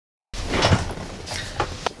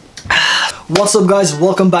What's up guys,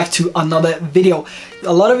 welcome back to another video.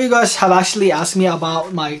 A lot of you guys have actually asked me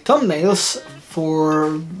about my thumbnails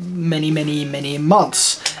for many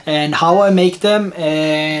months and how I make them,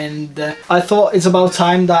 and I thought it's about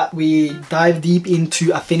time that we dive deep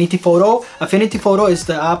into Affinity Photo. Affinity Photo is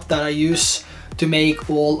the app that I use to make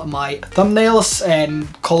all my thumbnails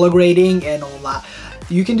and color grading and all that.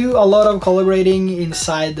 You can do a lot of color grading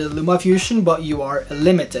inside the Lumafusion, but you are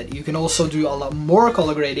limited. You can also do a lot more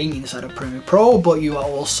color grading inside of Premiere Pro, but you are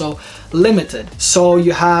also limited. So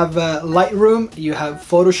you have Lightroom, you have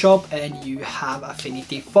Photoshop, and you have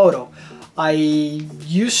Affinity Photo. I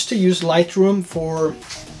used to use Lightroom for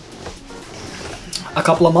a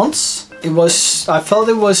couple of months. I felt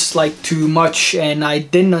it was like too much, and I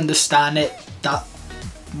didn't understand it that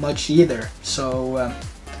much either. So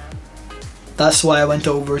that's why I went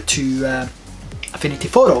over to Affinity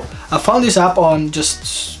Photo. I found this app on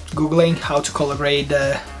just googling how to color grade,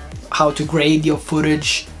 how to grade your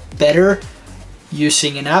footage better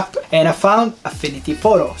using an app, and I found Affinity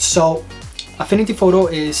Photo. So Affinity Photo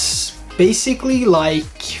is basically like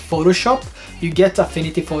Photoshop. You get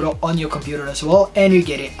Affinity Photo on your computer as well, and you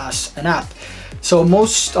get it as an app. So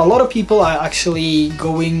a lot of people are actually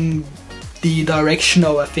going the direction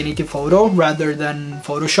of Affinity Photo rather than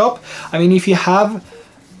Photoshop. I mean, if you have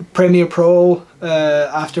Premiere Pro,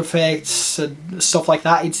 After Effects, stuff like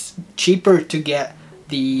that, it's cheaper to get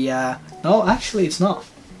the no, actually it's not.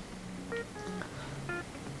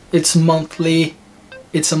 It's monthly.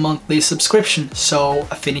 It's a monthly subscription, so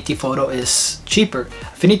Affinity Photo is cheaper.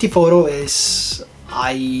 Affinity Photo is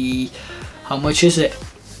how much is it?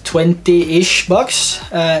 20-ish bucks,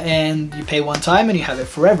 and you pay one time and you have it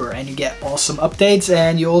forever, and you get awesome updates,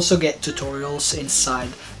 and you also get tutorials inside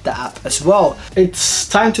the app as well. It's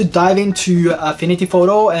time to dive into Affinity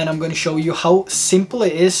Photo, and I'm going to show you how simple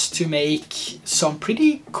it is to make some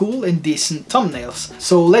pretty cool and decent thumbnails.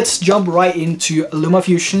 So let's jump right into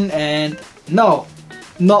Lumafusion, and no,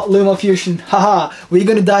 not Lumafusion, haha, we're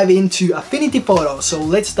gonna dive into Affinity Photo. So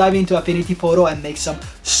let's dive into Affinity Photo and make some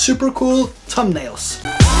super cool thumbnails.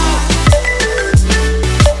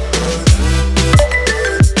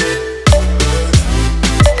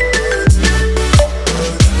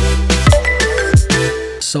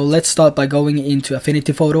 So let's start by going into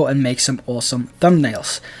Affinity Photo and make some awesome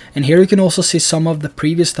thumbnails. And here you can also see some of the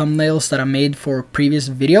previous thumbnails that I made for previous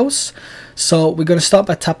videos. So we're going to start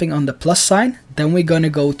by tapping on the plus sign. Then we're going to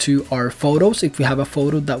go to our photos if we have a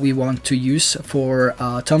photo that we want to use for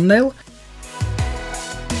a thumbnail.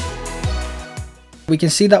 We can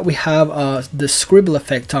see that we have the scribble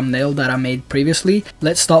effect thumbnail that I made previously.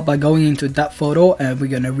 Let's start by going into that photo, and we're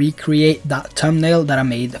going to recreate that thumbnail that I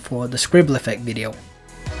made for the scribble effect video.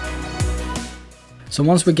 So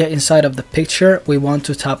once we get inside of the picture, we want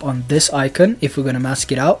to tap on this icon if we're going to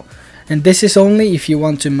mask it out. And this is only if you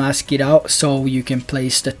want to mask it out, so you can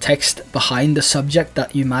place the text behind the subject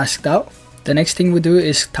that you masked out. The next thing we do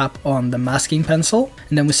is tap on the masking pencil,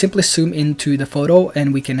 and then we simply zoom into the photo,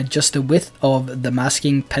 and we can adjust the width of the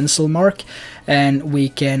masking pencil mark, and we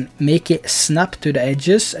can make it snap to the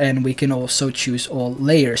edges, and we can also choose all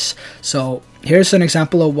layers. So here's an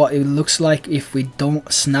example of what it looks like if we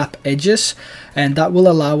don't snap edges, and that will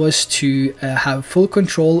allow us to have full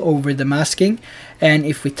control over the masking. And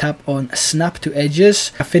if we tap on snap to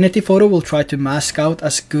edges, Affinity Photo will try to mask out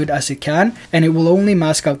as good as it can, and it will only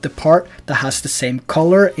mask out the part that has the same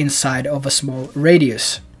color inside of a small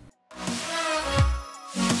radius.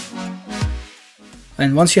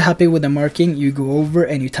 And once you're happy with the marking, you go over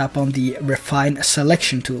and you tap on the refine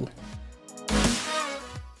selection tool.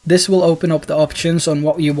 This will open up the options on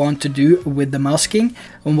what you want to do with the masking,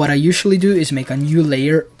 and what I usually do is make a new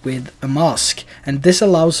layer with a mask, and this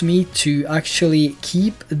allows me to actually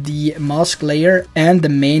keep the mask layer and the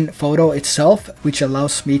main photo itself, which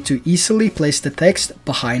allows me to easily place the text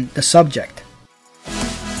behind the subject.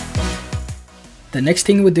 The next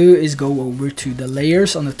thing we do is go over to the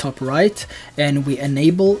layers on the top right, and we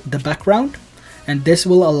enable the background. And this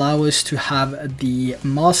will allow us to have the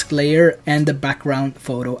mask layer and the background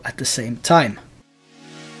photo at the same time.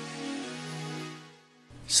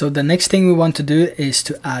 So the next thing we want to do is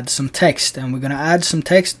to add some text, and we're going to add some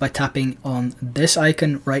text by tapping on this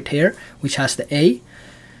icon right here, which has the A.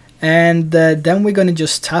 And then we're going to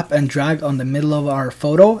just tap and drag on the middle of our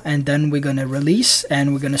photo, and then we're going to release,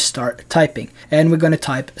 and we're going to start typing, and we're going to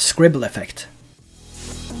type scribble effect.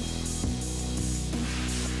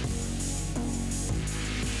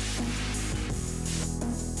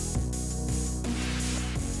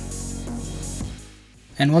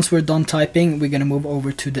 And once we're done typing, we're going to move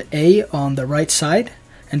over to the A on the right side,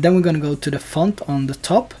 and then we're going to go to the font on the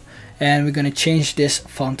top, and we're going to change this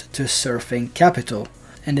font to Surfing Capital.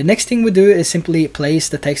 And the next thing we do is simply place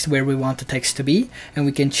the text where we want the text to be, and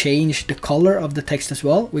we can change the color of the text as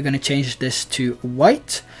well. We're going to change this to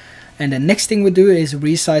white. And the next thing we do is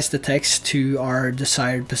resize the text to our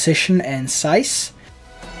desired position and size.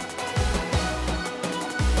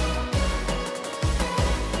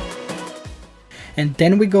 And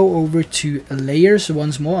then we go over to layers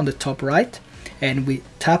once more on the top right, and we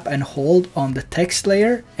tap and hold on the text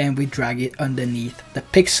layer and we drag it underneath the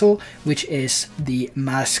pixel, which is the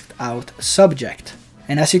masked out subject.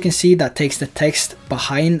 And as you can see, that takes the text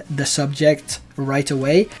behind the subject right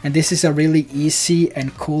away, and this is a really easy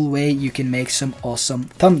and cool way you can make some awesome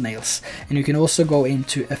thumbnails. And you can also go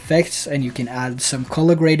into effects and you can add some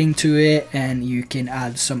color grading to it, and you can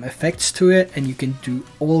add some effects to it, and you can do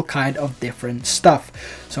all kind of different stuff.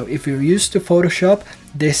 So if you're used to Photoshop,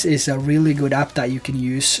 this is a really good app that you can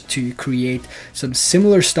use to create some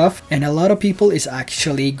similar stuff. And a lot of people is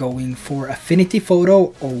actually going for Affinity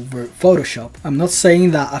Photo over Photoshop. I'm not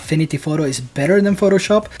saying that Affinity Photo is better than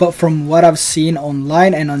Photoshop, but from what I've seen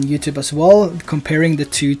online and on YouTube as well, comparing the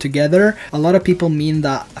two together, a lot of people mean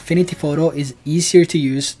that Affinity Photo is easier to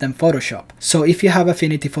use than Photoshop. So if you have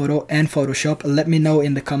Affinity Photo and Photoshop, let me know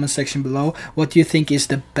in the comment section below what you think is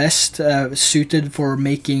the best suited for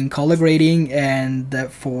making color grading and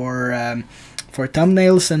for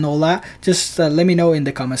thumbnails and all that. Just let me know in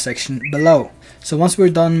the comment section below. So once we're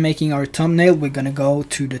done making our thumbnail, we're gonna go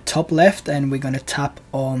to the top left and we're gonna tap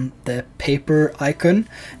on the paper icon.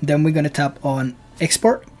 Then we're gonna tap on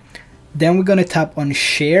export. Then we're gonna tap on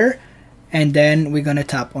share, and then we're gonna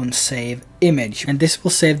tap on save image. And this will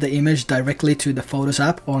save the image directly to the Photos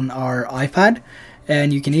app on our iPad.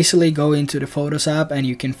 And you can easily go into the Photos app and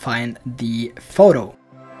you can find the photo.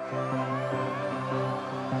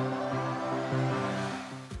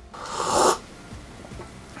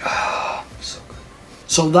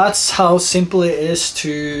 So that's how simple it is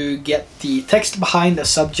to get the text behind the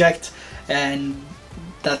subject, and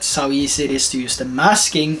that's how easy it is to use the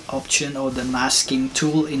masking option or the masking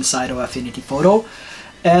tool inside of Affinity Photo.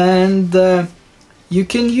 And you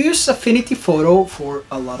can use Affinity Photo for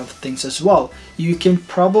a lot of things as well. You can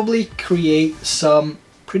probably create some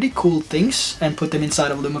pretty cool things and put them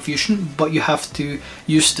inside of Lumafusion, but you have to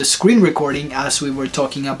use the screen recording as we were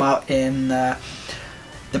talking about in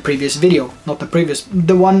the previous video, not the previous,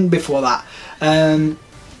 the one before that.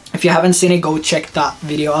 If you haven't seen it, go check that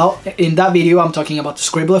video out. In that video I'm talking about the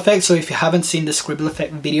scribble effect, so if you haven't seen the scribble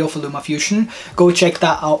effect video for Lumafusion, go check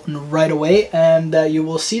that out right away, and you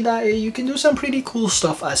will see that you can do some pretty cool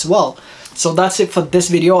stuff as well. So that's it for this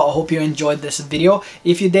video. I hope you enjoyed this video.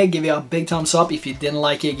 If you did, give it a big thumbs up. If you didn't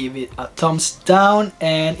like it, give it a thumbs down.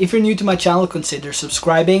 And if you're new to my channel, consider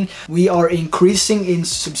subscribing. We are increasing in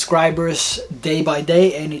subscribers day by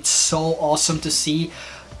day, and it's so awesome to see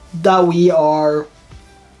that we are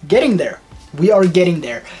getting there. We are getting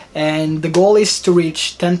there, and the goal is to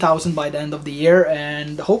reach 10,000 by the end of the year,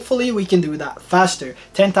 and hopefully we can do that faster.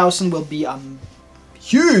 10,000 will be a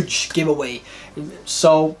huge giveaway,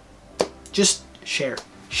 so just share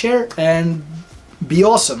and be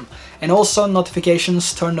awesome. And also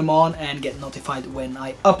notifications, turn them on and get notified when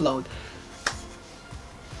I upload.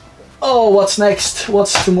 Oh, what's next?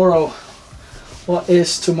 What's tomorrow? What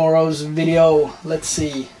is tomorrow's video? Let's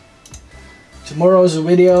see. Tomorrow's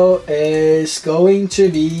video is going to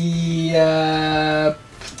be a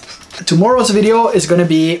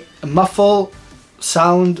muffle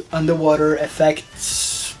sound underwater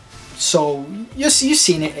effects. So you've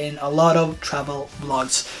seen it in a lot of travel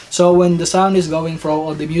vlogs. So when the sound is going from,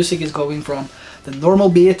 or the music is going from the normal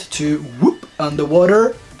beat to whoop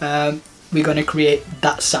underwater, we're gonna create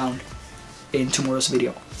that sound in tomorrow's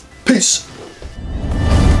video. Peace!